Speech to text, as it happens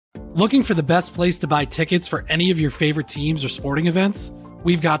Looking for the best place to buy tickets for any of your favorite teams or sporting events?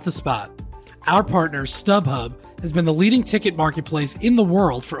 We've got the spot. Our partner, StubHub, has been the leading ticket marketplace in the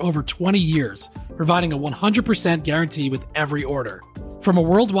world for over 20 years, providing a 100% guarantee with every order. From a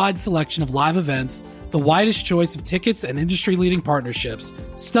worldwide selection of live events, the widest choice of tickets and industry-leading partnerships,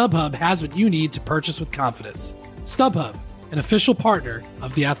 StubHub has what you need to purchase with confidence. StubHub, an official partner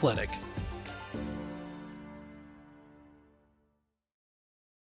of The Athletic.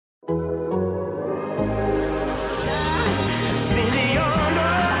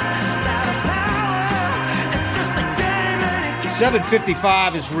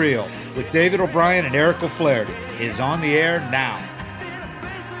 .755 is real with David O'Brien and Eric O'Flaherty is on the air now.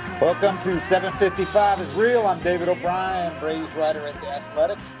 Welcome to 755 is real. I'm David O'Brien, Braves writer at The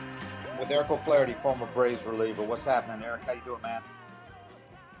Athletic, with Eric O'Flaherty, former Braves reliever. What's happening, Eric? How you doing, man?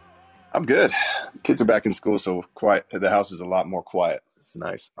 I'm good. Kids are back in school, so quiet. The house is a lot more quiet. It's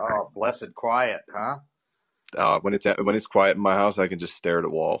nice. Oh, blessed quiet, huh? When it's quiet in my house, I can just stare at a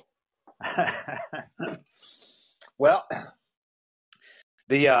wall. Well,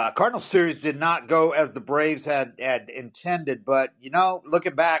 the Cardinals series did not go as the Braves had intended, but,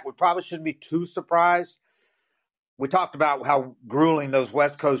 looking back, we probably shouldn't be too surprised. We talked about how grueling those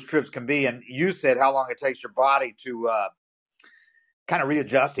West Coast trips can be, and you said how long it takes your body to kind of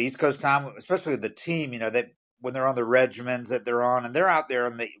readjust to East Coast time, especially the team, when they're on the regimens that they're on, and they're out there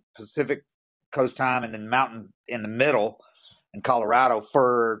on the Pacific Coast time and then Mountain in the middle in Colorado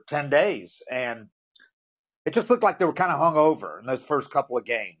for 10 days. And it just looked like they were kind of hung over in those first couple of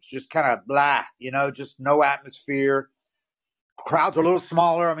games. Just kind of blah, just no atmosphere. Crowds are a little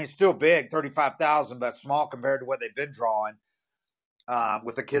smaller. I mean, still big, 35,000, but small compared to what they've been drawing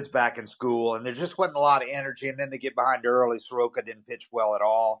with the kids back in school. And there just wasn't a lot of energy. And then they get behind early. Soroka didn't pitch well at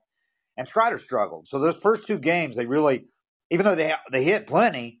all. And Strider struggled. So those first two games, they really, even though they hit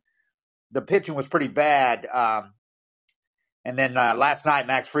plenty, the pitching was pretty bad. And then last night,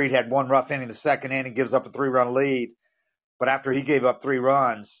 Max Fried had one rough inning the second inning, gives up a 3-run lead. But after he gave up 3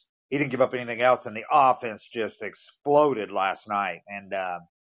 runs, he didn't give up anything else, and the offense just exploded last night. And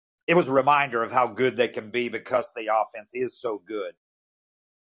it was a reminder of how good they can be because the offense is so good.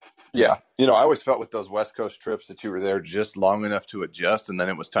 Yeah. I always felt with those West Coast trips that you were there just long enough to adjust, and then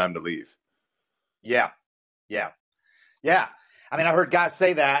it was time to leave. Yeah. I mean, I heard guys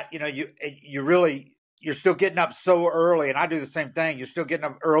say that, you're still getting up so early, and I do the same thing. You're still getting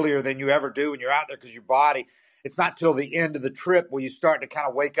up earlier than you ever do when you're out there because your body, it's not till the end of the trip where you start to kind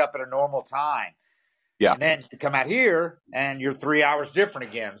of wake up at a normal time. Yeah. And then you come out here, and you're 3 hours different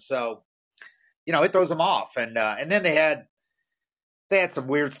again. So, it throws them off. And then they had some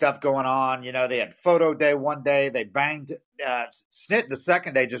weird stuff going on. They had photo day one day. They banged Snit the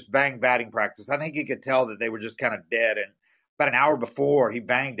second day, just banged batting practice. I think you could tell that they were just kind of dead. And about an hour before, he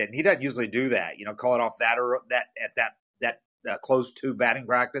banged it. And he doesn't usually do that, call it off that close to batting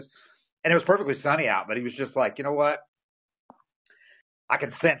practice. And it was perfectly sunny out, but he was just like, you know what? I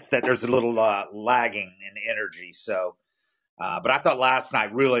can sense that there's a little lagging in energy. So, but I thought last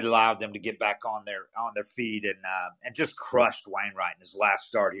night really allowed them to get back on their feet and just crushed Wainwright in his last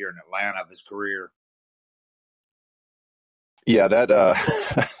start here in Atlanta of his career. Yeah, that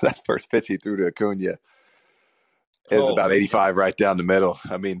that first pitch he threw to Acuña is about 85 right down the middle.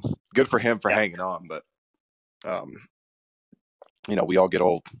 I mean, good for him for hanging on, but we all get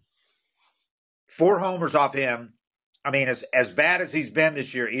old. 4 homers off him. I mean, as bad as he's been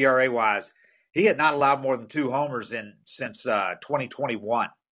this year, ERA wise, he had not allowed more than 2 homers since 2021.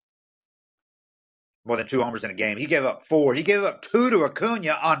 More than 2 homers in a game. He gave up 4. He gave up 2 to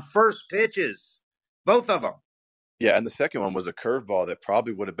Acuña on first pitches, both of them. Yeah, and the second one was a curveball that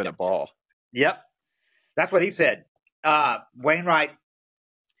probably would have been a ball. Yep, that's what he said. Wainwright,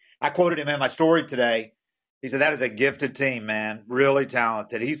 I quoted him in my story today. He said, that is a gifted team, man. Really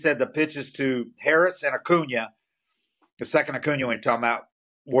talented. He said the pitches to Harris and Acuña, the second Acuña we're talking about,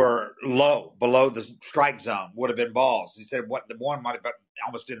 were low, below the strike zone, would have been balls. He said the one might have been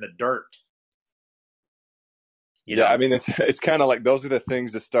almost in the dirt. I mean, it's kind of like those are the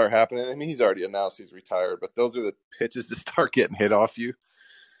things that start happening. I mean, he's already announced he's retired, but those are the pitches that start getting hit off you.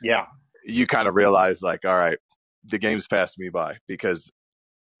 Yeah. You kind of realize, like, all right, the game's passed me by because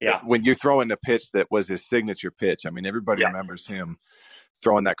when you're throwing the pitch that was his signature pitch, I mean, everybody remembers him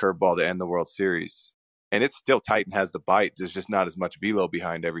throwing that curveball to end the World Series. And it's still tight and has the bite. There's just not as much velo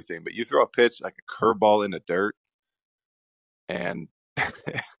behind everything. But you throw a pitch like a curveball in the dirt, and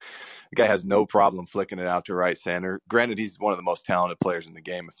the guy has no problem flicking it out to right center. Granted, he's one of the most talented players in the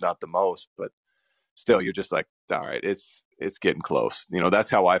game, if not the most. But still, you're just like, all right, it's getting close.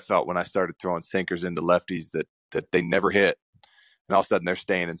 That's how I felt when I started throwing sinkers into lefties that they never hit. And all of a sudden they're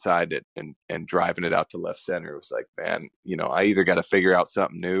staying inside it and driving it out to left center. It was like, man, I either got to figure out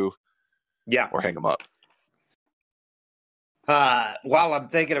something new or hang them up. While I'm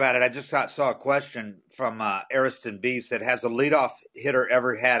thinking about it, I just saw a question from Ariston B. said, has a leadoff hitter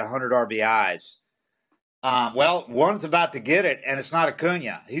ever had 100 RBIs? Well, Warren's about to get it, and it's not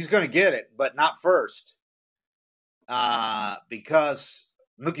Acuña. He's going to get it, but not first, because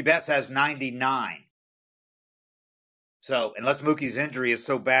Mookie Betts has 99. So unless Mookie's injury is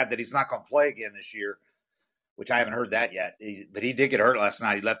so bad that he's not going to play again this year, which I haven't heard that yet, but he did get hurt last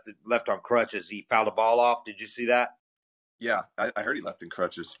night. He left on crutches. He fouled the ball off. Did you see that? Yeah, I heard he left in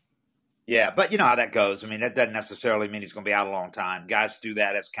crutches. Yeah, but you know how that goes. I mean, that doesn't necessarily mean he's going to be out a long time. Guys do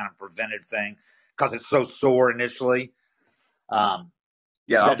that as kind of a preventive thing because it's so sore initially. I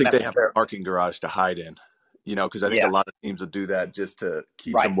don't think they have a parking garage to hide in, because I think a lot of teams will do that just to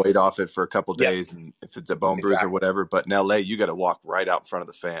keep some weight off it for a couple days, and if it's a bone bruise or whatever. But in LA, you got to walk right out in front of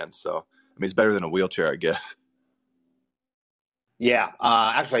the fans. So, I mean, it's better than a wheelchair, I guess. Yeah,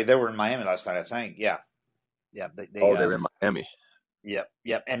 actually, they were in Miami last night, I think. Yeah. They were in Miami. Yep.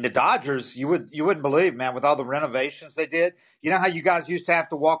 And the Dodgers, you wouldn't believe, man, with all the renovations they did. You know how you guys used to have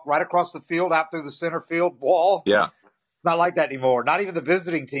to walk right across the field out through the center field wall? Yeah. Not like that anymore. Not even the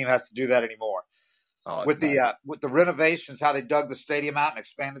visiting team has to do that anymore. Oh, with the renovations, how they dug the stadium out and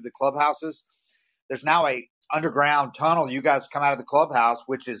expanded the clubhouses, there's now a underground tunnel. You guys come out of the clubhouse,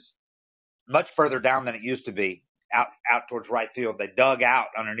 which is much further down than it used to be, out towards right field. They dug out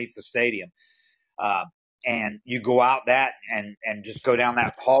underneath the stadium. And you go out that and just go down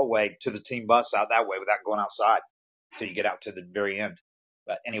that hallway to the team bus out that way without going outside until you get out to the very end.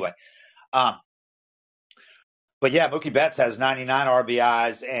 But anyway, but yeah, Mookie Betts has 99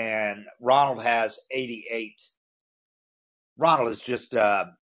 RBIs and Ronald has 88. Ronald is just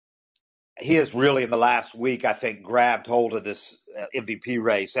he has really in the last week, I think, grabbed hold of this MVP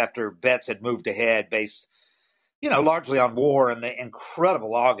race after Betts had moved ahead based, largely on WAR and the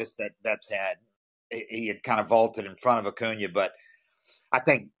incredible August that Betts had. He had kind of vaulted in front of Acuña, but I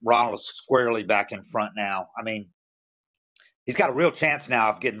think Ronald is squarely back in front now. I mean, he's got a real chance now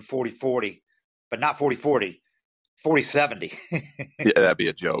of getting 40-40, but not 40-40, 40-70. Yeah, that'd be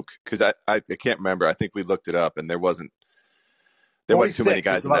a joke because I can't remember. I think we looked it up, and there wasn't too many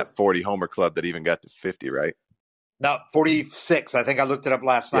guys in that 40 homer club that even got to 50, right? No, 46. I think I looked it up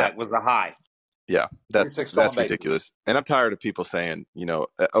last night was the high. Yeah, that's ridiculous. And I'm tired of people saying,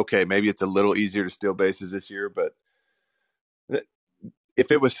 okay, maybe it's a little easier to steal bases this year, but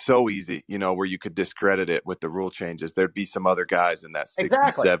if it was so easy, where you could discredit it with the rule changes, there'd be some other guys in that 60,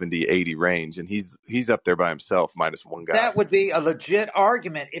 70, 80 range, and he's up there by himself minus one guy. That would be a legit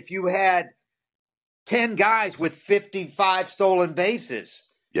argument if you had 10 guys with 55 stolen bases.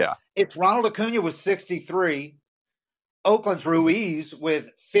 Yeah. It's Ronald Acuña with 63, Oakland's Ruiz with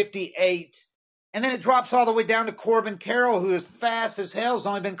 58, and then it drops all the way down to Corbin Carroll, who is fast as hell. Has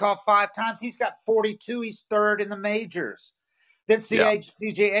only been caught 5 times. He's got 42. He's third in the majors. Then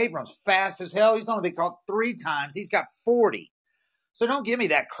C.J. Abrams, fast as hell. He's only been caught 3 times. He's got 40. So don't give me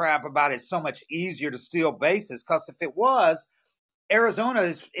that crap about it's so much easier to steal bases, because if it was,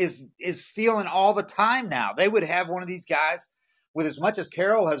 Arizona is stealing all the time now. They would have one of these guys with as much as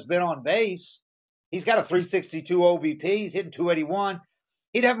Carroll has been on base. He's got a 362 OBP. He's hitting 281.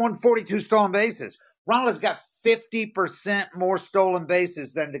 He'd have more than 42 stolen bases. Ronald has got 50% more stolen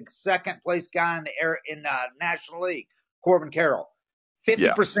bases than the second place guy in the National League, Corbin Carroll.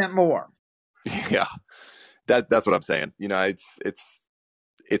 50% more. Yeah, that's what I'm saying.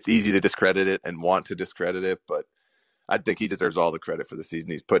 It's easy to discredit it and want to discredit it, but I think he deserves all the credit for the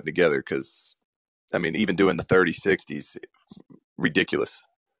season he's putting together because, I mean, even doing the 30-60s, ridiculous.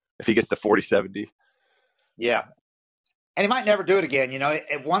 If he gets to 40-70. Yeah. And he might never do it again.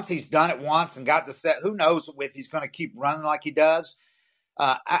 Once he's done it once and got the set, who knows if he's going to keep running like he does.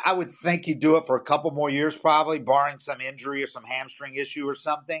 I would think he'd do it for a couple more years probably, barring some injury or some hamstring issue or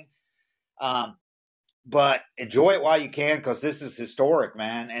something. But enjoy it while you can because this is historic,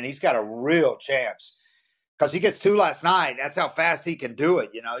 man. And he's got a real chance because he gets 2 last night. That's how fast he can do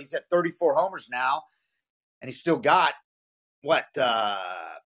it. He's at 34 homers now, and he's still got,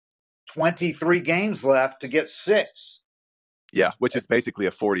 23 games left to get 6. Yeah, which is basically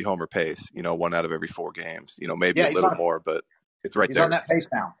a 40 homer pace, 1 out of every 4 games. Maybe a little more, but it's right there.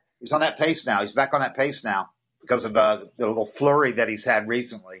 He's on that pace now. He's back on that pace now because of the little flurry that he's had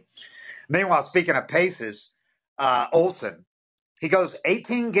recently. Meanwhile, speaking of paces, Olsen, he goes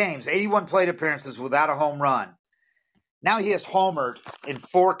 18 games, 81 plate appearances without a home run. Now he has homered in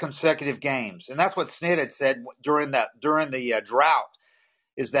 4 consecutive games, and that's what Snit had said during the drought.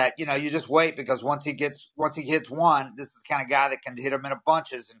 is that, you just wait, because once he hits one, this is the kind of guy that can hit him in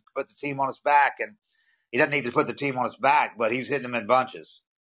bunches and put the team on his back. And he doesn't need to put the team on his back, but he's hitting them in bunches.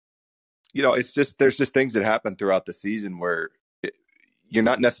 It's just, there's just things that happen throughout the season where you're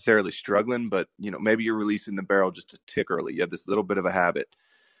not necessarily struggling, but maybe you're releasing the barrel just a tick early. You have this little bit of a habit,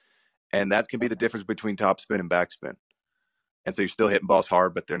 and that can be the difference between topspin and backspin. And so you're still hitting balls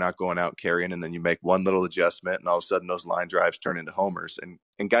hard, but they're not going out and carrying. And then you make one little adjustment, and all of a sudden those line drives turn into homers.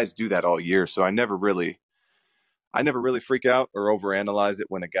 And guys do that all year. So I never really freak out or overanalyze it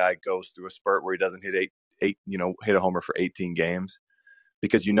when a guy goes through a spurt where he doesn't hit hit a homer for 18 games,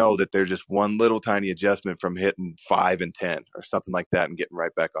 because that there's just one little tiny adjustment from hitting 5 and 10 or something like that and getting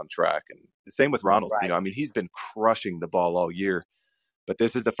right back on track. And the same with Ronald. Right. He's been crushing the ball all year, but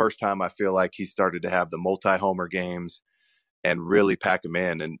this is the first time I feel like he started to have the multi-homer games and really pack him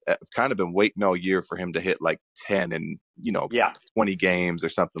in. And I've kind of been waiting all year for him to hit like 10 and 20 games or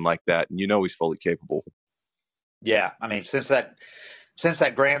something like that. And he's fully capable. Yeah, I mean, since that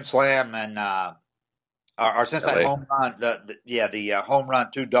grand slam and or since LA. that home run, the home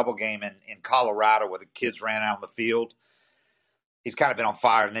run 2 double game in Colorado where the kids ran out on the field, he's kind of been on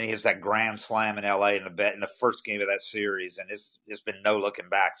fire. And then he hits that grand slam in LA in the first game of that series, and it's been no looking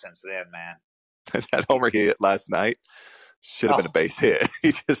back since then, man. That homer he hit last night should have been a base hit.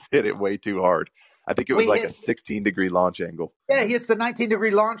 He just hit it way too hard. I think it was a 16-degree launch angle. Yeah, he hits the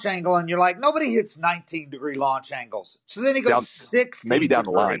 19-degree launch angle, and you're like, nobody hits 19-degree launch angles. So then he goes 16, maybe down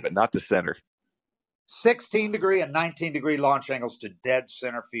the line, but not to center. 16-degree and 19-degree launch angles to dead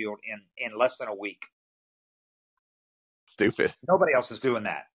center field in less than a week. Stupid. Nobody else is doing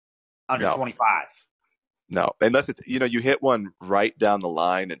that under 25. No, unless it's, you hit one right down the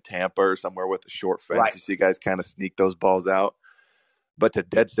line in Tampa or somewhere with a short fence. Right. You see guys kind of sneak those balls out. But to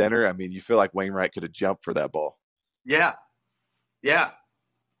dead center, I mean, you feel like Wainwright could have jumped for that ball. Yeah. Yeah.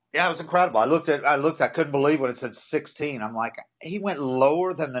 Yeah, it was incredible. I couldn't believe when it said 16. I'm like, he went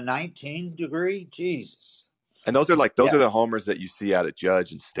lower than the 19-degree? Jesus. And those are the homers that you see out of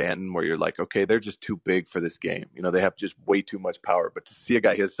Judge and Stanton where you're like, okay, they're just too big for this game. They have just way too much power. But to see a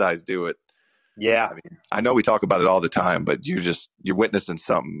guy his size do it, yeah. I mean, I know we talk about it all the time, but you're witnessing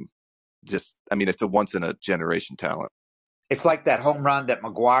something. It's a once in a generation talent. It's like that home run that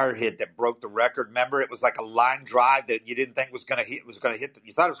McGuire hit that broke the record. Remember, it was like a line drive that you didn't think was going to hit.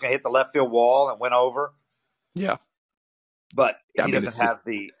 You thought it was going to hit the left field wall and went over. Yeah, but he doesn't have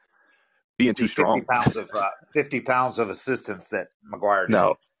the being too strong. 50 pounds of assistance that McGuire did.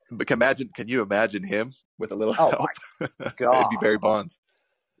 No, but can you imagine him with a little help? It'd be Barry Bonds.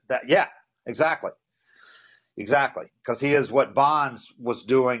 Exactly. Because he is what Bonds was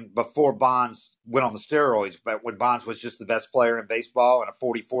doing before Bonds went on the steroids. But when Bonds was just the best player in baseball and a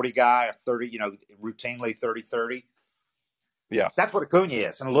 40-40 guy, a 30, routinely 30-30. Yeah. That's what Acuña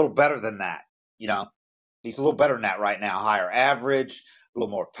is, and a little better than that. He's a little better than that right now. Higher average, a little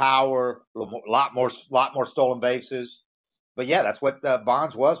more power, a lot more stolen bases. But yeah, that's what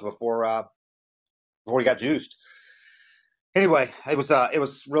Bonds was before he got juiced. Anyway, it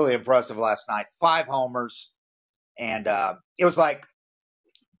was really impressive last night. 5 homers. And it was like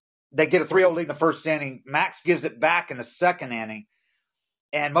they get a 3-0 lead in the first inning. Max gives it back in the second inning.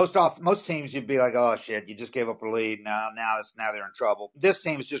 And most teams, you'd be like, oh, shit, you just gave up a lead. Now they're in trouble. This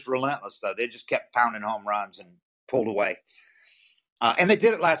team is just relentless, though. They just kept pounding home runs and pulled away. And they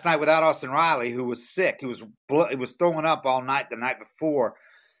did it last night without Austin Riley, who was sick. He was throwing up all night the night before.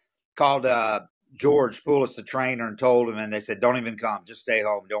 Called George Poulos, the trainer, and told him, and they said, don't even come. Just stay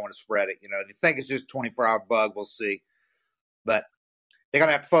home. Don't want to spread it. If you think it's just a 24-hour bug, we'll see. But they're going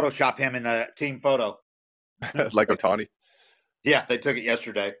to have to Photoshop him in a team photo. Like Ohtani. Yeah, they took it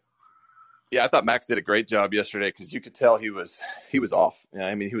yesterday. Yeah, I thought Max did a great job yesterday because you could tell he was off.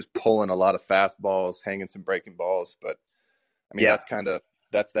 He was pulling a lot of fastballs, hanging some breaking balls. But,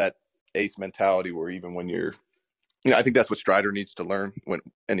 that's that ace mentality where even when you're I think that's what Strider needs to learn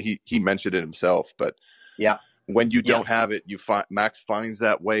and he mentioned it himself, but when you don't have it, Max finds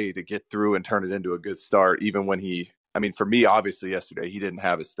that way to get through and turn it into a good start. Even when for me, obviously yesterday, he didn't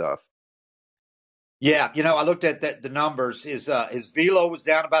have his stuff. Yeah. I looked at the numbers. His velo was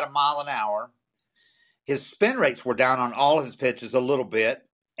down about a mile an hour. His spin rates were down on all of his pitches a little bit.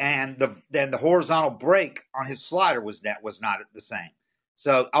 And then the horizontal break on his slider was not the same.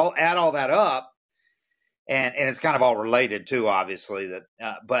 So I'll add all that up. And it's kind of all related too, obviously.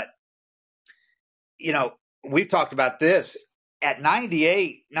 But we've talked about this. At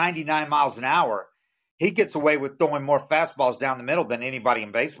 98, 99 miles an hour, he gets away with throwing more fastballs down the middle than anybody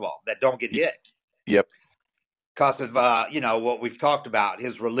in baseball that don't get hit. Yep. because of what we've talked about.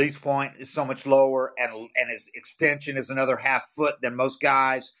 His release point is so much lower, and his extension is another half foot than most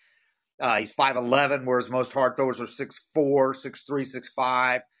guys. He's 5'11", whereas most hard throwers are 6'4", 6'3",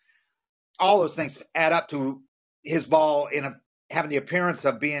 6'5". All those things add up to his ball having the appearance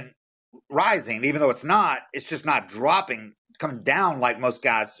of being rising, even though it's not. It's just not dropping, coming down like most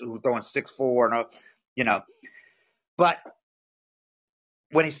guys who are throwing 6'4", But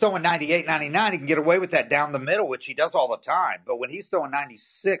when he's throwing 98, 99, he can get away with that down the middle, which he does all the time. But when he's throwing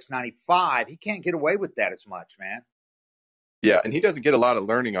 96, 95, he can't get away with that as much, man. Yeah, and he doesn't get a lot of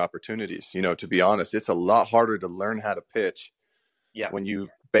learning opportunities, to be honest. It's a lot harder to learn how to pitch when you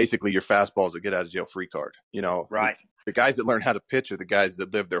basically your fastball is a get out of jail free card. Right. The guys that learn how to pitch are the guys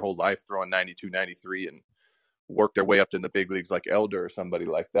that live their whole life throwing 92, 93 and work their way up to the big leagues like Elder or somebody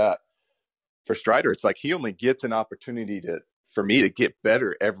like that. For Strider, it's like he only gets an opportunity for me to get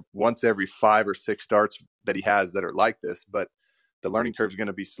better once every 5 or 6 starts that he has that are like this. But the learning curve is going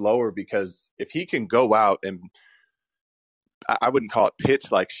to be slower because if he can go out and I wouldn't call it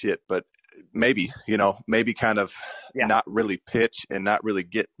pitch like shit, but maybe kind of not really pitch and not really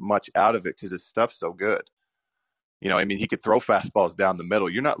get much out of it because his stuff's so good. He could throw fastballs down the middle.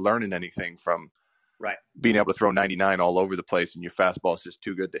 You're not learning anything from being able to throw 99 all over the place and your fastball is just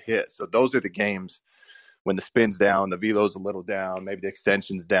too good to hit. So those are the games when the spin's down, the velo's a little down, maybe the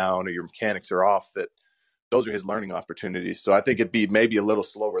extension's down or your mechanics are off, that those are his learning opportunities. So I think it'd be maybe a little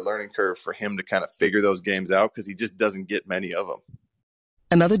slower learning curve for him to kind of figure those games out because he just doesn't get many of them.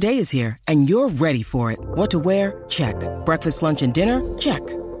 Another day is here, and you're ready for it. What to wear? Check. Breakfast, lunch, and dinner? Check.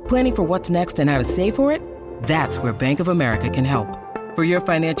 Planning for what's next and how to save for it? That's where Bank of America can help. For your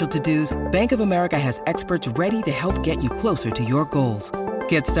financial to-dos, Bank of America has experts ready to help get you closer to your goals.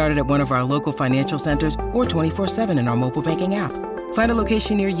 Get started at one of our local financial centers or 24/7 in our mobile banking app. Find a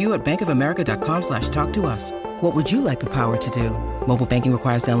location near you at bankofamerica.com/talktous. What would you like the power to do? Mobile banking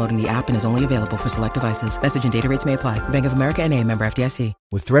requires downloading the app and is only available for select devices. Message and data rates may apply. Bank of America N.A., member FDIC.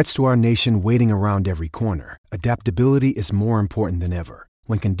 With threats to our nation waiting around every corner, adaptability is more important than ever.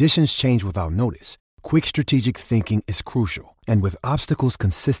 When conditions change without notice, quick strategic thinking is crucial. And with obstacles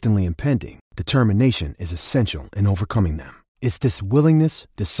consistently impending, determination is essential in overcoming them. It's this willingness,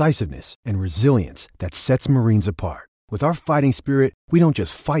 decisiveness, and resilience that sets Marines apart. With our fighting spirit, we don't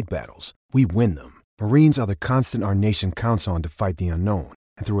just fight battles, we win them. Marines are the constant our nation counts on to fight the unknown.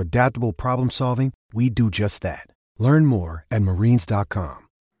 And through adaptable problem solving, we do just that. Learn more at marines.com.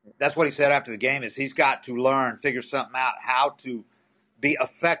 That's what he said after the game is he's got to learn, figure something out, how to be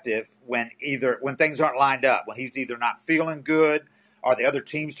effective when things aren't lined up, when he's either not feeling good or the other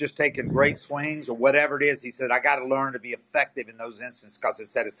team's just taking great swings or whatever it is. He said, I got to learn to be effective in those instances because he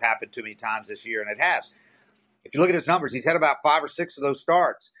said it's happened too many times this year, and it has. If you look at his numbers, he's had about 5 or 6 of those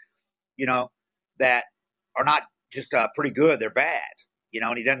starts, that are not just pretty good. They're bad,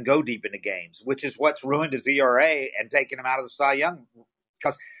 and he doesn't go deep into games, which is what's ruined his ERA and taken him out of the Cy Young.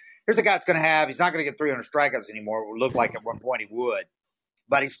 Because here's a guy that's going to have – he's not going to get 300 strikeouts anymore. It would look like at one point he would.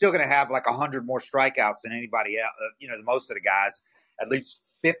 But he's still going to have like 100 more strikeouts than anybody else, the most of the guys, at least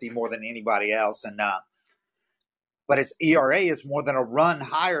 50 more than anybody else. And but his ERA is more than a run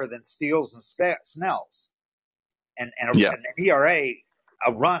higher than Steele's and Snell's. And an ERA,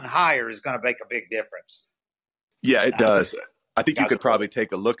 a run higher is going to make a big difference. Yeah, it does. I think you could probably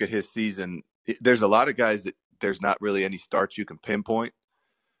take a look at his season. There's a lot of guys that there's not really any starts you can pinpoint.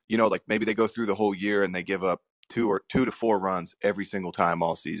 Like maybe they go through the whole year and they give up 2 to 4 runs every single time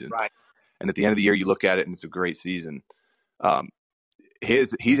all season. Right. And at the end of the year, you look at it and it's a great season.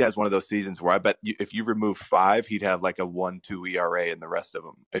 He has one of those seasons where I bet if you remove 5, he'd have like a 1.2 ERA in the rest of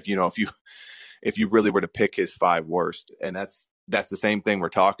them. If you really were to pick his 5 worst, and that's the same thing we're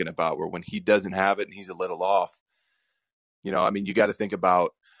talking about, where when he doesn't have it and he's a little off, you got to think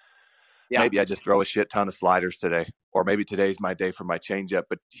about maybe I just throw a shit ton of sliders today, or maybe today's my day for my changeup.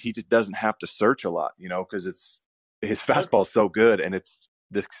 But he just doesn't have to search a lot, because his fastball is so good and it's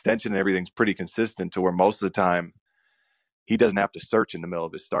the extension and everything's pretty consistent to where most of the time he doesn't have to search in the middle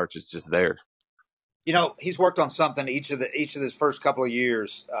of his starts. It's just there. He's worked on something each of his first couple of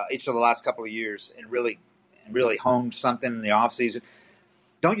years, each of the last couple of years, and really honed something in the offseason.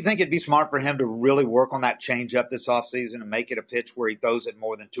 Don't you think it'd be smart for him to really work on that changeup this offseason and make it a pitch where he throws it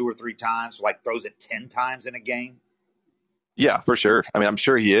more than 2 or 3 times, like throws it 10 times in a game? Yeah, for sure. I'm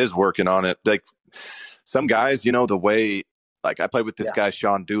sure he is working on it. Like some guys, the way, like I played with this guy,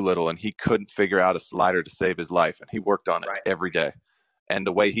 Sean Doolittle, and he couldn't figure out a slider to save his life. And he worked on it every day. And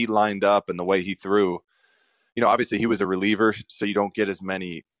the way he lined up and the way he threw, obviously he was a reliever, so you don't get as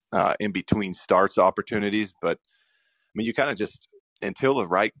many in between starts opportunities. But you kind of just, until the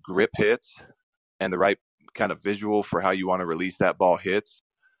right grip hits and the right kind of visual for how you want to release that ball hits.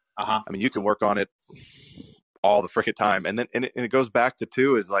 I mean, you can work on it all the freaking time. And then, and it goes back to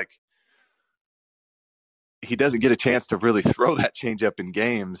too, is like, he doesn't get a chance to really throw that changeup in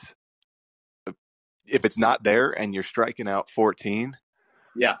games. If it's not there and you're striking out 14,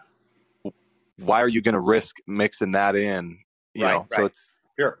 why are you going to risk mixing that in? You know, so it's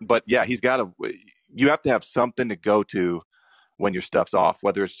sure. But yeah, you have to have something to go to when your stuff's off,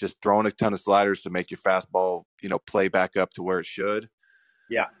 whether it's just throwing a ton of sliders to make your fastball, you know, play back up to where it should.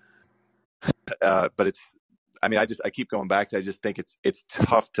 Yeah. But I keep going back to, I just think it's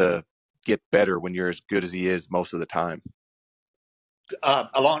tough to get better when you're as good as he is most of the time. I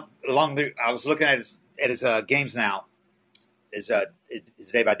was looking at his games now, his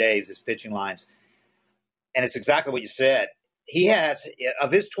day by days, his pitching lines, and it's exactly what you said. He has,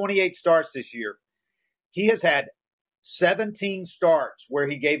 of his 28 starts this year, he has had 17 starts where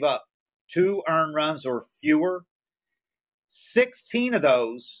he gave up 2 earned runs or fewer. 16 of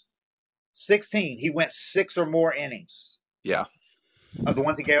those, he went 6 or more innings. Yeah. Of the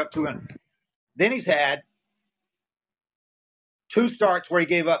ones he gave up 2 innings. Then he's had 2 starts where he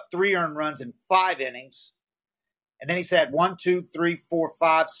gave up 3 earned runs in 5 innings. And then he's had 1, 2, 3, 4,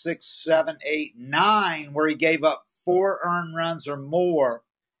 5, 6, 7, 8, 9 where he gave up 4 earned runs or more.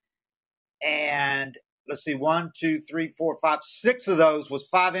 And let's see, 1, 2, 3, 4, 5, 6 of those was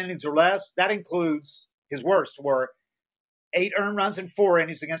 5 innings or less. That includes his worst were 8 earned runs in 4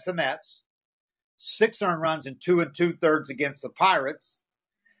 innings against the Mets, 6 earned runs in 2 2/3 against the Pirates,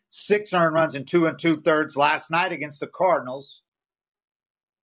 6 earned runs in 2 2/3 last night against the Cardinals,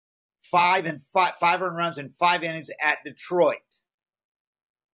 5 earned runs in 5 innings at Detroit,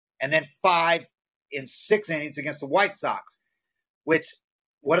 and then 5 in 6 innings against the White Sox. Which,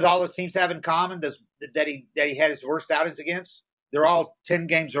 what did all those teams have in common? That he had his worst outings against? They're all 10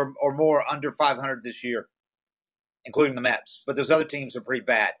 games or more under 500 this year, including the Mets. But those other teams are pretty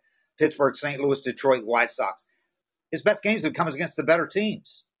bad. Pittsburgh, St. Louis, Detroit, White Sox. His best games have come against the better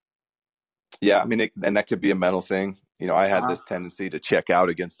teams. Yeah, I mean, and that could be a mental thing. You know, I had this tendency to check out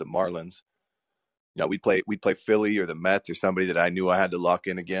against the Marlins. You know, we'd play Philly or the Mets or somebody that I knew I had to lock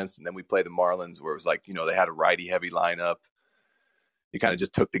in against, and then we play the Marlins where it was like, you know, they had a righty-heavy lineup. You kind of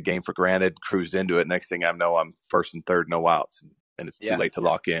just took the game for granted, cruised into it. Next thing I know, I'm first and third, no outs, and it's too late to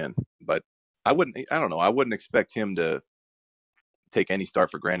lock in. But I don't know. I wouldn't expect him to take any start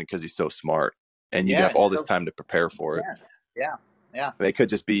for granted because he's so smart, and you'd have all this time to prepare for it. Yeah. They could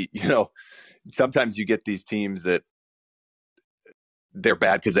just be, you know, sometimes you get these teams that they're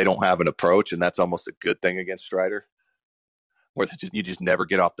bad because they don't have an approach, and that's almost a good thing against Strider, where you just never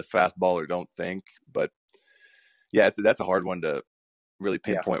get off the fastball or don't think. But yeah, that's a hard one to really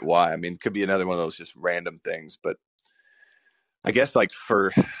pinpoint why. I mean, it could be another one of those just random things, but I guess like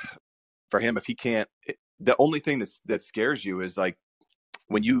for him, if he can't, the only thing that scares you is like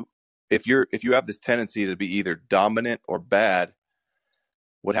if you have this tendency to be either dominant or bad,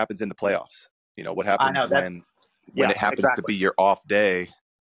 what happens in the playoffs? You know, what happens when it happens to be your off day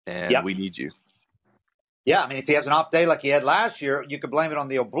and we need you? Yeah, I mean, if he has an off day like he had last year, you could blame it on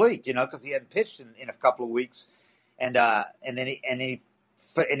the oblique, you know, because he hadn't pitched in a couple of weeks, and then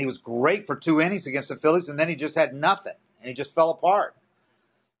he was great for 2 innings against the Phillies, and then he just had nothing, and he just fell apart.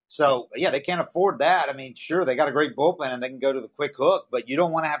 So yeah, they can't afford that. I mean, sure, they got a great bullpen and they can go to the quick hook, but you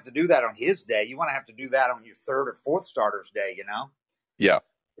don't want to have to do that on his day. You want to have to do that on your 3rd or 4th starter's day, you know? Yeah,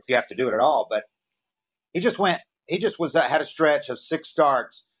 if you have to do it at all. But he just had a stretch of 6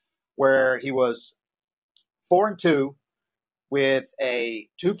 starts where he was 4-2 with a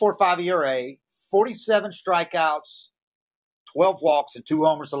 2.45 ERA, 47 strikeouts, 12 walks, and 2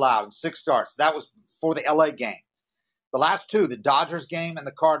 homers allowed in 6 starts. That was for the LA game. The last 2, the Dodgers game and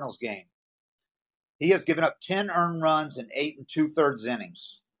the Cardinals game, he has given up 10 earned runs in 8 2/3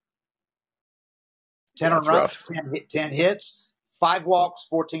 innings. 10 earned runs, 10 hits, 5 walks,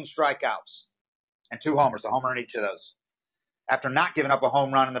 14 strikeouts, and 2 homers, a homer in each of those, after not giving up a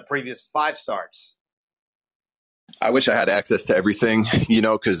home run in the previous 5 starts. I wish I had access to everything, you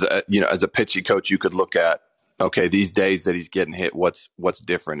know, because, you know, as a pitching coach, you could look at, okay, these days that he's getting hit, what's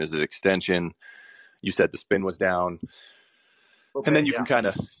different? Is it extension? You said the spin was down. Okay, and then you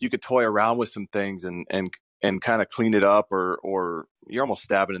could toy around with some things and kind of clean it up, or you're almost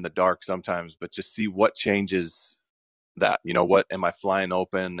stabbing in the dark sometimes, but just see what changes that. You know, what am I flying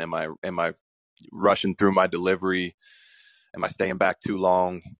open? Am I rushing through my delivery? Am I staying back too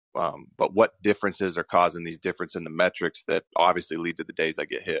long? But what differences are causing these differences in the metrics that obviously lead to the days I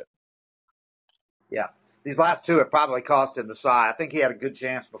get hit? Yeah. These last 2 have probably cost him the side. I think he had a good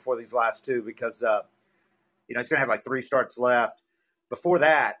chance before these last 2 because, you know, he's going to have like 3 starts left. before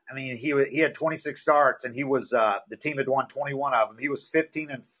that, I mean, he had 26 starts, and he was the team had won 21 of them. He was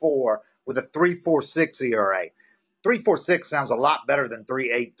 15-4 with a 3.46 ERA. 3.46 sounds a lot better than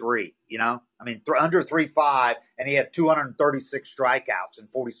 3.83. You know, I mean, under 3.5, and he had 236 strikeouts and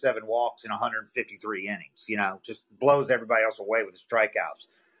 47 walks in 153 innings. You know, just blows everybody else away with his strikeouts.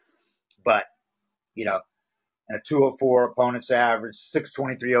 But you know, and a 204 opponent's average,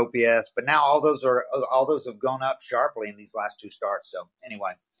 623 OPS. But now all those have gone up sharply in these last two starts. So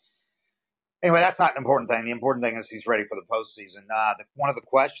anyway, that's not the important thing. The important thing is he's ready for the postseason. One of the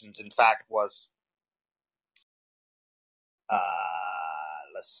questions, in fact, was,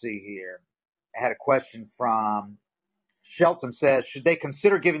 let's see here. I had a question from Shelton. Says, should they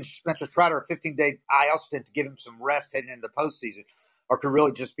consider giving Spencer Strider a 15-day IL stint to give him some rest heading into the postseason, or could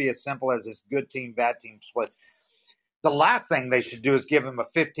really just be as simple as this good team, bad team splits? The last thing they should do is give him a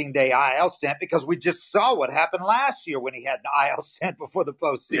 15-day IL stint, because we just saw what happened last year when he had an IL stint before the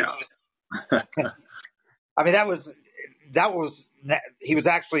postseason. Yeah. I mean, he was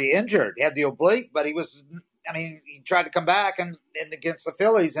actually injured. He had the oblique, but he tried to come back and against the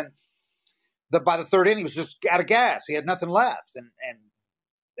Phillies, and by the third inning, he was just out of gas. He had nothing left, and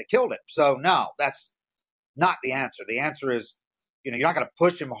they killed him. So, no, that's not the answer. The answer is, you're not going to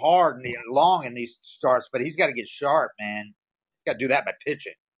push him hard and long in these starts, but he's got to get sharp, man. He's got to do that by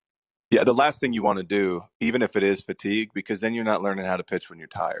pitching. Yeah, the last thing you want to do, even if it is fatigue, because then you're not learning how to pitch when you're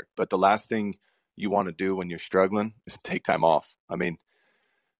tired. But the last thing you want to do when you're struggling is take time off. I mean,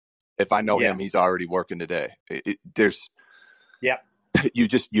 if I know him, he's already working today.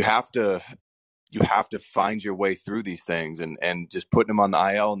 You have to find your way through these things, and just putting him on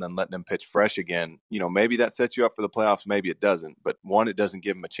the IL and then letting him pitch fresh again. Maybe that sets you up for the playoffs. Maybe it doesn't. But one, it doesn't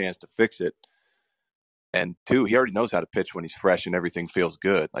give him a chance to fix it. And two, he already knows how to pitch when he's fresh and everything feels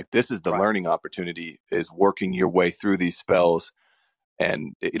good. Like, this is the learning opportunity, is working your way through these spells.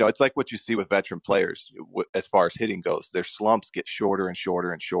 And, it's like what you see with veteran players as far as hitting goes. Their slumps get shorter and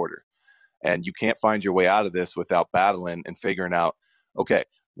shorter and shorter. And you can't find your way out of this without battling and figuring out, okay,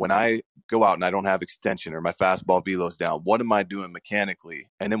 when I go out and I don't have extension, or my fastball velo's down, what am I doing mechanically?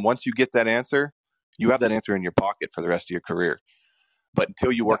 And then once you get that answer, you have that answer in your pocket for the rest of your career. But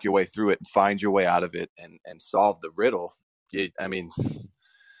until you work your way through it and find your way out of it and solve the riddle,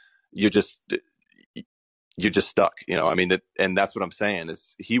 you're just stuck, and that's what I'm saying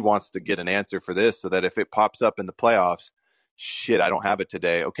is he wants to get an answer for this, so that if it pops up in the playoffs, shit, I don't have it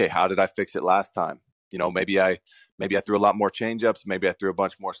today. Okay, how did I fix it last time? Maybe I threw a lot more changeups. Maybe I threw a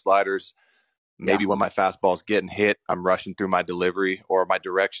bunch more sliders. Maybe when my fastball's getting hit, I'm rushing through my delivery, or my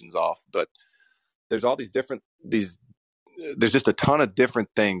direction's off. But there's all there's just a ton of different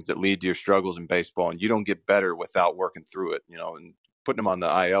things that lead to your struggles in baseball, and you don't get better without working through it, and putting him on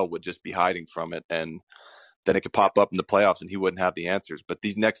the IL would just be hiding from it. And then it could pop up in the playoffs and he wouldn't have the answers. But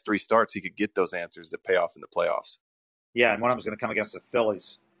these next three starts, he could get those answers that pay off in the playoffs. Yeah, and one of them is going to come against the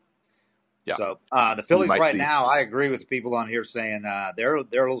Phillies. Yeah. So the Phillies right now, I agree with people on here saying they're a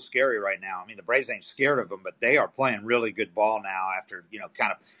little scary right now. I mean, the Braves ain't scared of them, but they are playing really good ball now after,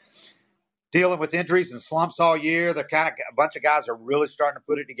 kind of dealing with injuries and slumps all year. They're a bunch of guys are really starting to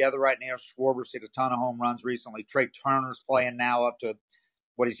put it together right now. Schwarber's hit a ton of home runs recently. Trey Turner's playing now up to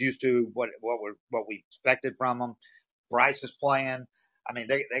what he's used to, what we expected from him. Bryce is playing. I mean,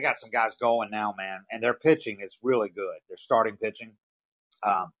 they got some guys going now, man, and their pitching is really good. Their starting pitching.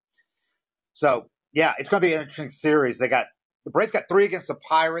 So yeah, it's going to be an interesting series. The Braves got 3 against the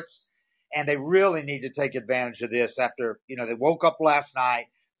Pirates, and they really need to take advantage of this. After they woke up last night.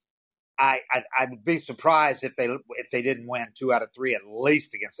 I would be surprised if they didn't win 2 out of 3 at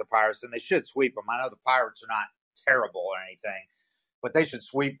least against the Pirates, and they should sweep them. I know the Pirates are not terrible or anything, but they should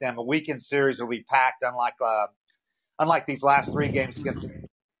sweep them. A weekend series will be packed, unlike these last 3 games against the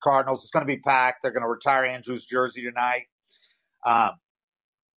Cardinals. It's going to be packed. They're going to retire Andrews' jersey tonight.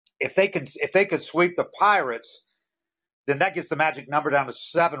 If they could sweep the Pirates, then that gets the magic number down to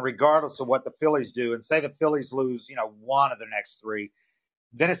 7, regardless of what the Phillies do. And say the Phillies lose, 1 of their next 3.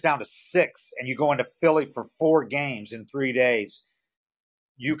 Then it's down to 6, and you go into Philly for 4 games in 3 days.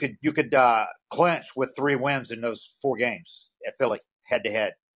 You could clinch with 3 wins in those 4 games at Philly, head to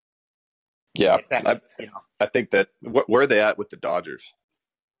head. Yeah, I think that where are they at with the Dodgers?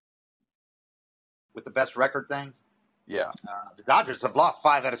 With the best record thing? Yeah, the Dodgers have lost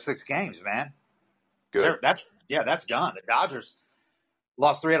 5 out of 6 games, man. Good. That's done. The Dodgers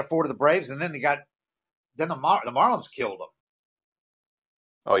lost 3 out of 4 to the Braves, and then the Marlins killed them.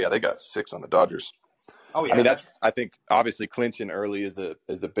 Oh yeah, they got 6 on the Dodgers. Oh yeah. I mean, I think obviously clinching early is a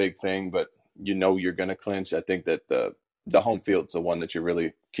big thing, but you're going to clinch. I think that the home field's the one that you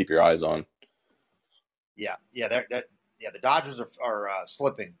really keep your eyes on. Yeah. the Dodgers are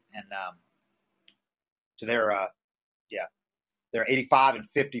slipping, and so they're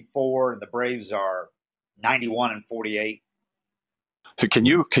 85-54, and the Braves are 91-48. So can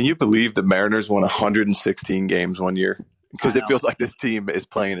you believe the Mariners won 116 games one year? Because it feels like this team is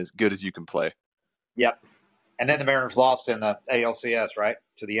playing as good as you can play. Yep. And then the Mariners lost in the ALCS, right,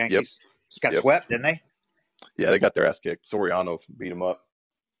 to the Yankees. Yep. Got swept, didn't they? Yeah, they got their ass kicked. Soriano beat them up.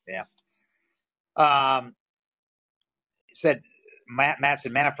 Yeah. Said Matt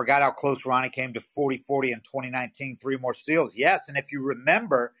said, man, I forgot how close Ronnie came to 40-40 in 2019, 3 more steals. Yes, and if you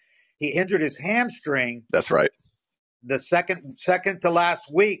remember, he injured his hamstring. That's right. The second to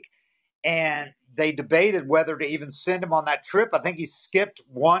last week, and they debated whether to even send him on that trip. I think he skipped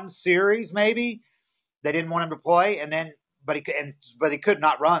one series, maybe. They didn't want him to play, but he could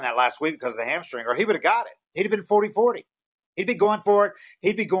not run that last week because of the hamstring, or he would have got it. He'd have been 40-40. He'd be going for it.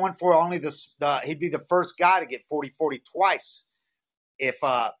 He'd be going for only he'd be the first guy to get 40-40 twice if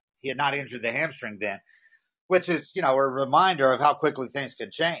he had not injured the hamstring then, which is, a reminder of how quickly things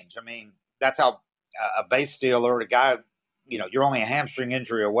can change. I mean, that's how a base stealer, a guy, you're only a hamstring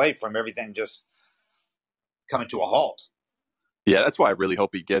injury away from everything just coming to a halt. Yeah, that's why I really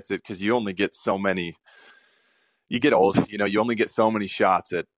hope he gets it, because you only get so many. You get old, you only get so many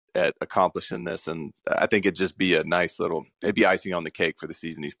shots at accomplishing this, and I think it'd just be it'd be icing on the cake for the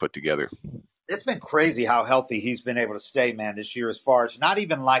season he's put together. It's been crazy how healthy he's been able to stay, man, this year, as far as not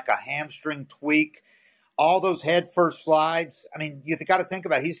even like a hamstring tweak, all those head first slides. I mean, you got to think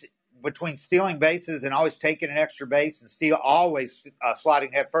about it. He's between stealing bases and always taking an extra base and always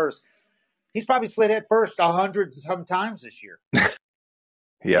sliding head first. He's probably slid head first 100 sometimes this year.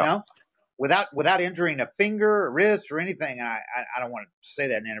 Yeah. Without injuring a finger, or wrist, or anything. And I don't want to say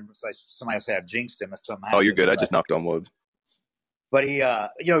that, and then somebody will say I jinxed him if something happens. Oh, you're good. I just knocked on wood. But he,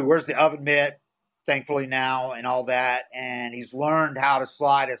 he wears the oven mitt, thankfully now, and all that, and he's learned how to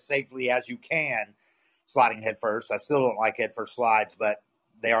slide as safely as you can, sliding head first. I still don't like head first slides, but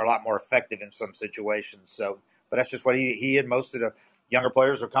they are a lot more effective in some situations. So, but that's just what he and most of the younger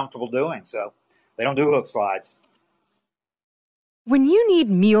players are comfortable doing. So they don't do hook slides. When you need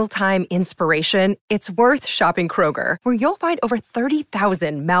mealtime inspiration, it's worth shopping Kroger, where you'll find over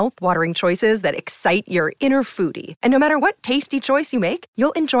 30,000 mouth-watering choices that excite your inner foodie. And no matter what tasty choice you make,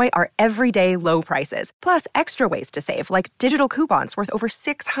 you'll enjoy our everyday low prices, plus extra ways to save, like digital coupons worth over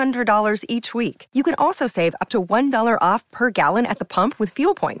 $600 each week. You can also save up to $1 off per gallon at the pump with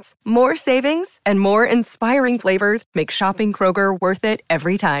fuel points. More savings and more inspiring flavors make shopping Kroger worth it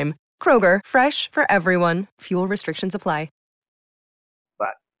every time. Kroger, fresh for everyone. Fuel restrictions apply.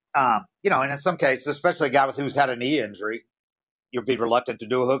 And in some cases, especially a guy who's had a knee injury, you'll be reluctant to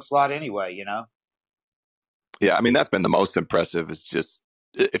do a hook slide anyway, Yeah, I mean, that's been the most impressive, is just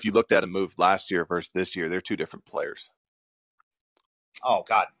if you looked at a move last year versus this year, they're two different players. Oh,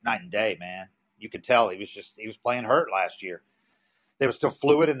 God, night and day, man. You could tell he was playing hurt last year. There was still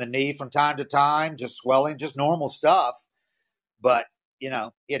fluid in the knee from time to time, just swelling, just normal stuff. But, he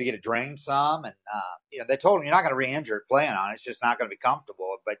had to get it drained some. And, they told him, you're not going to re-injure it playing on it. It's just not going to be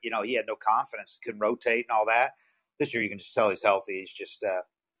comfortable. But, he had no confidence. Couldn't rotate and all that. This year you can just tell he's healthy. He's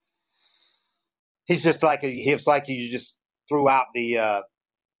just like you just threw out the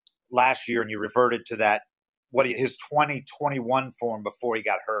last year and you reverted to that, his 2021 form before he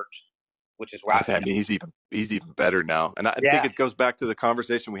got hurt, which is why I mean, he's even better now. And I think it goes back to the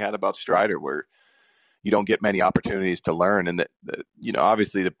conversation we had about Strider, where you don't get many opportunities to learn. And that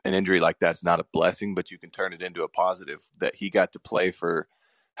obviously an injury like that's not a blessing, but you can turn it into a positive, that he got to play for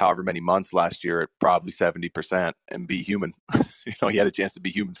however many months last year at probably 70% and be human. He had a chance to be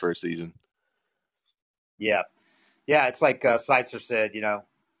human for a season. Yeah. Yeah. It's like Seitzer said,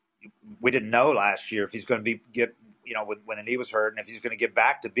 we didn't know last year if he's going to when the knee was hurt, and if he's going to get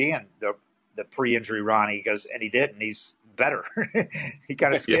back to being the pre-injury Ronnie. He goes, and he did, and he's better. He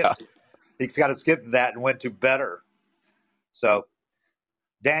kind of skipped. Yeah. He's got to skip that and went to better. So,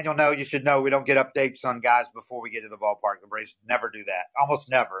 Daniel, you should know we don't get updates on guys before we get to the ballpark. The Braves never do that. Almost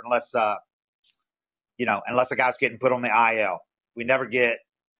never, unless a guy's getting put on the IL. We never get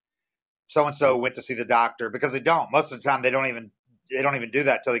so-and-so went to see the doctor, because they don't. Most of the time, they don't even do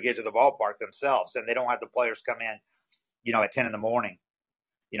that till they get to the ballpark themselves, and they don't have the players come in, at 10 in the morning,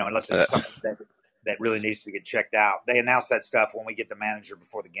 unless it's something that really needs to get checked out. They announce that stuff when we get the manager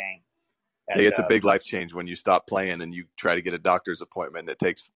before the game. Hey, it's a big life change when you stop playing and you try to get a doctor's appointment that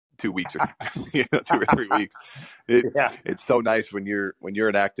takes 2 weeks or 2 or 3 weeks. It's so nice when you're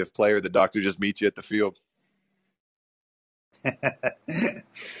an active player, the doctor just meets you at the field.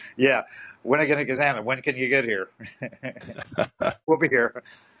 Yeah. When are you going to examine? When can you get here? We'll be here.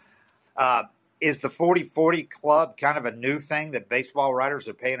 is the 40-40 club kind of a new thing that baseball writers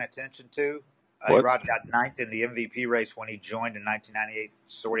are paying attention to? Rod got ninth in the MVP race when he joined in 1998.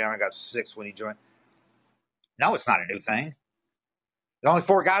 Soriano got sixth when he joined. No, it's not a new thing. There's only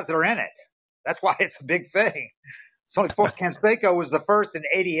 4 guys that are in it. That's why it's a big thing. It's only 4. Canseco was the first in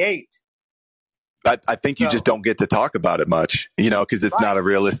 88. I think you just don't get to talk about it much, because it's not a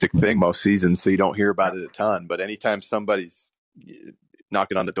realistic thing most seasons, so you don't hear about it a ton. But anytime somebody's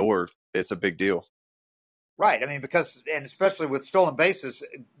knocking on the door, it's a big deal. Right. I mean, and especially with stolen bases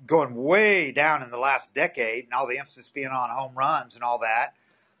going way down in the last decade and all the emphasis being on home runs and all that,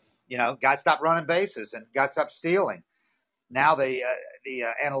 guys stopped running bases and guys stopped stealing. Now the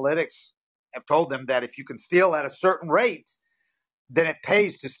analytics have told them that if you can steal at a certain rate, then it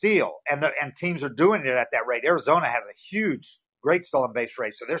pays to steal. And teams are doing it at that rate. Arizona has a great stolen base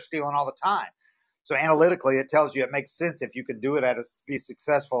rate, so they're stealing all the time. So analytically, it tells you it makes sense if you can do it be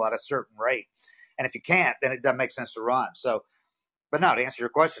successful at a certain rate. And if you can't, then it doesn't make sense to run. So, but no, to answer your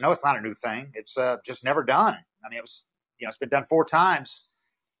question, no, it's not a new thing. It's just never done. I mean, it's been done 4 times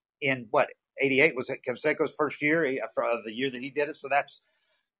in 88 was Canseco's first year of the year that he did it. So that's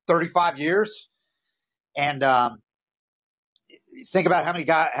 35 years. And think about how many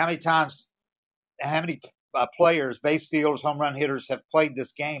players, base stealers, home run hitters have played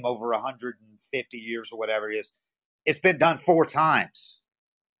this game over 150 years or whatever it is. It's been done 4 times.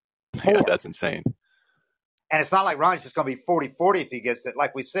 4. Yeah, that's insane. And it's not like Ronnie's just going to be 40-40 if he gets it.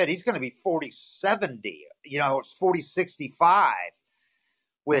 Like we said, he's going to be 40-70. It's 40-65,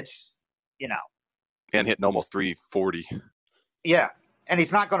 which, And hitting almost 340. Yeah. And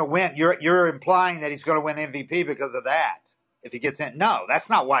he's not going to win. You're implying that he's going to win MVP because of that. If he gets in. No, that's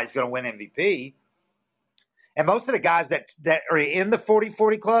not why he's going to win MVP. And most of the guys that are in the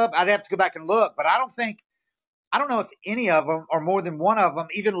 40-40 club, I'd have to go back and look, but I don't know if any of them or more than one of them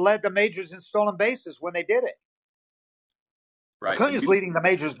even led the majors in stolen bases when they did it. Right. Acuña's leading the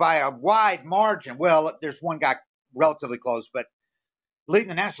majors by a wide margin. Well, there's one guy relatively close, but leading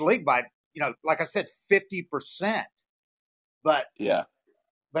the National League by, like I said, 50%. But yeah,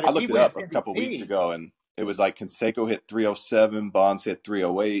 I looked it up a couple weeks ago, and it was like Canseco hit 307, Bonds hit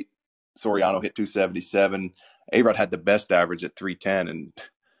 308, Soriano hit 277. A-Rod had the best average at 310, and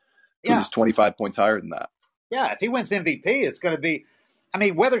he was 25 points higher than that. Yeah, if he wins MVP, it's going to be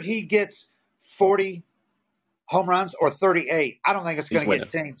 – whether he gets 40 home runs or 38, I don't think it's going to get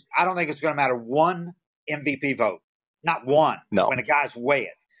changed. I don't think it's going to matter one MVP vote. Not one. No. When the guys weigh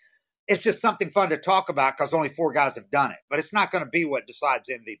it. It's just something fun to talk about because only 4 guys have done it. But it's not going to be what decides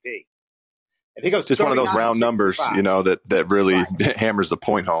MVP. If he goes just one of those round numbers, that really hammers the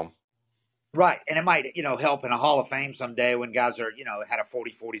point home. Right. And it might, help in a Hall of Fame someday when guys are, had a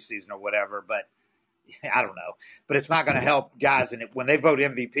 40-40 season or whatever. But I don't know. But it's not going to help guys. And when they vote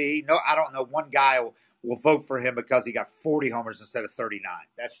MVP, no, I don't know. One guy will vote for him because he got 40 homers instead of 39.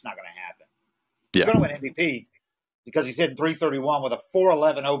 That's not going to happen. Yeah. He's going to win MVP because he's hitting 331 with a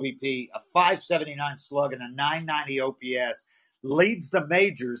 411 OBP, a 579 slug, and a 990 OPS. Leads the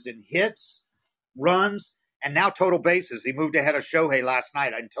majors in hits, runs, and now total bases. He moved ahead of Shohei last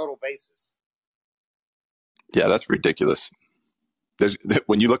night in total bases. Yeah, that's ridiculous.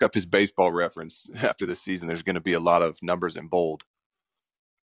 When you look up his baseball reference after this season, there's going to be a lot of numbers in bold.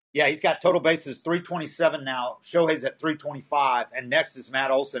 Yeah, he's got total bases 327 now. Shohei's at 325, and next is Matt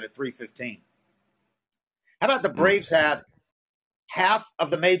Olson at 315. How about the Braves have half of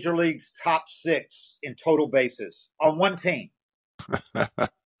the Major League's top 6 in total bases on one team?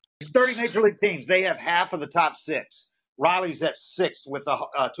 30 Major League teams, they have half of the top 6. Riley's at 6th with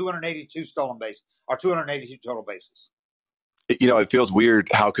 282 stolen bases, or 282 total bases. It feels weird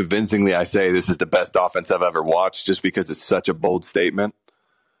how convincingly I say this is the best offense I've ever watched just because it's such a bold statement.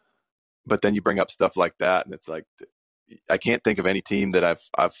 But then you bring up stuff like that, and it's like I can't think of any team that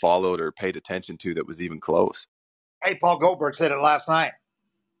I've followed or paid attention to that was even close. Hey, Paul Goldberg said it last night.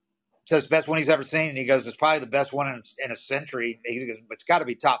 Says best one he's ever seen, and he goes, "It's probably the best one in a century." He goes, "It's got to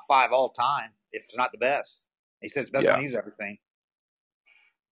be top 5 all time, if it's not the best." He says, "Best one he's ever seen."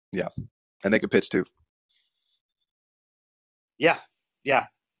 Yeah, and they can pitch too. Yeah.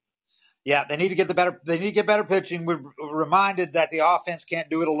 They need to get They need to get better pitching. We're reminded that the offense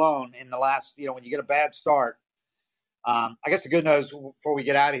can't do it alone. In the last, when you get a bad start. I guess the good news before we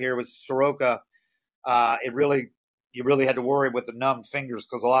get out of here was Soroka. You really had to worry with the numb fingers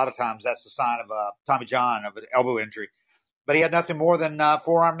because a lot of times that's the sign of Tommy John, of an elbow injury. But he had nothing more than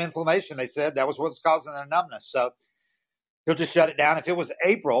forearm inflammation. They said that was what's causing the numbness. So he'll just shut it down. If it was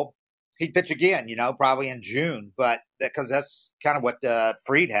April, he'd pitch again, probably in June. But because that's kind of what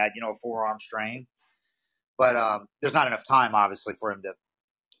Fried had, a forearm strain. But there's not enough time, obviously, for him to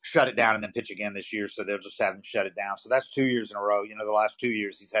shut it down and then pitch again this year. So they'll just have him shut it down. So that's 2 years in a row. The last 2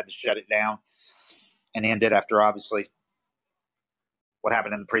 years he's had to shut it down and end it after obviously what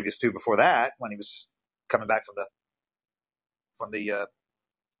happened in the previous two before that when he was coming back from the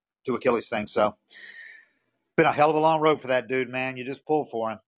two Achilles thing. So been a hell of a long road for that dude, man. You just pull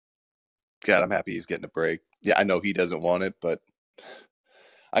for him. God, I'm happy he's getting a break. Yeah, I know he doesn't want it, but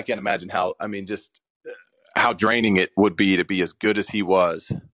I can't imagine just how draining it would be to be as good as he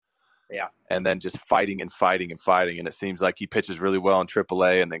was. Yeah. And then just fighting and fighting and fighting. And it seems like he pitches really well in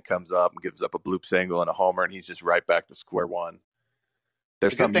AAA and then comes up and gives up a bloop single and a homer, and he's just right back to square one.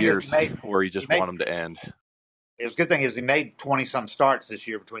 There's some years where you just want him to end. The good thing is he made 20-some starts this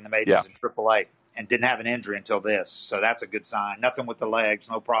year between the majors and AAA and didn't have an injury until this. So that's a good sign. Nothing with the legs,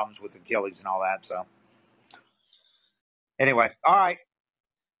 no problems with Achilles and all that. So anyway, all right.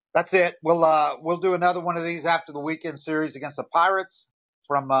 That's it. We'll do another one of these after the weekend series against the Pirates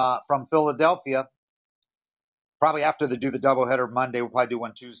from Philadelphia. Probably after they do the doubleheader Monday. We'll probably do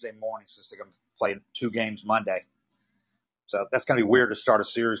one Tuesday morning since they're going to play 2 games Monday. So that's going to be weird to start a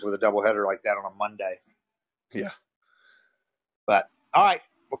series with a doubleheader like that on a Monday. Yeah. But, all right,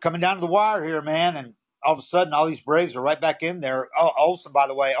 we're coming down to the wire here, man, and all of a sudden all these Braves are right back in there. Oh, Olsen, by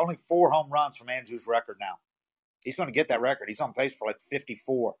the way, only 4 home runs from Andrew's record now. He's going to get that record. He's on pace for like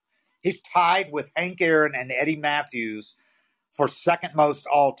 54. He's tied with Hank Aaron and Eddie Matthews for second most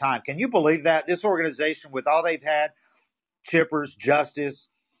all time. Can you believe that? This organization, with all they've had, Chippers, Justice,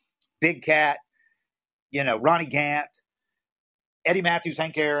 Big Cat, Ronnie Gant, Eddie Matthews,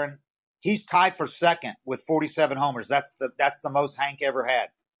 Hank Aaron, he's tied for second with 47 homers. That's the most Hank ever had.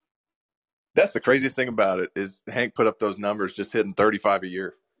 That's the craziest thing about it is Hank put up those numbers just hitting 35 a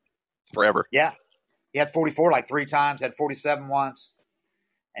year forever. Yeah. He had 44 like 3 times, had 47 once.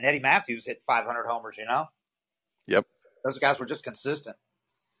 And Eddie Matthews hit 500 homers, Yep. Those guys were just consistent.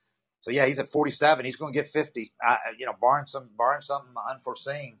 So, yeah, he's at 47. He's going to get 50. Barring something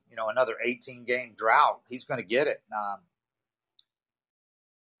unforeseen, another 18-game drought, he's going to get it.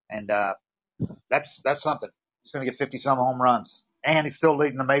 That's something. He's going to get 50-some home runs. And he's still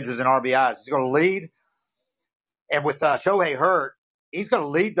leading the majors in RBIs. He's going to lead. And with Shohei hurt, he's going to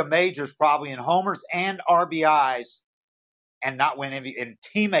lead the majors probably in homers and RBIs and not win MVP. And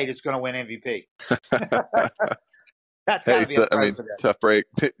teammate is going to win MVP. That's got to be tough break.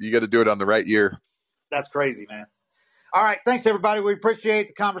 You got to do it on the right year. That's crazy, man. All right. Thanks, everybody. We appreciate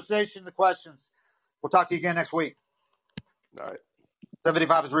the conversation, the questions. We'll talk to you again next week. All right.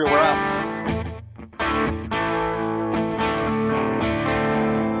 75 is real. We're out.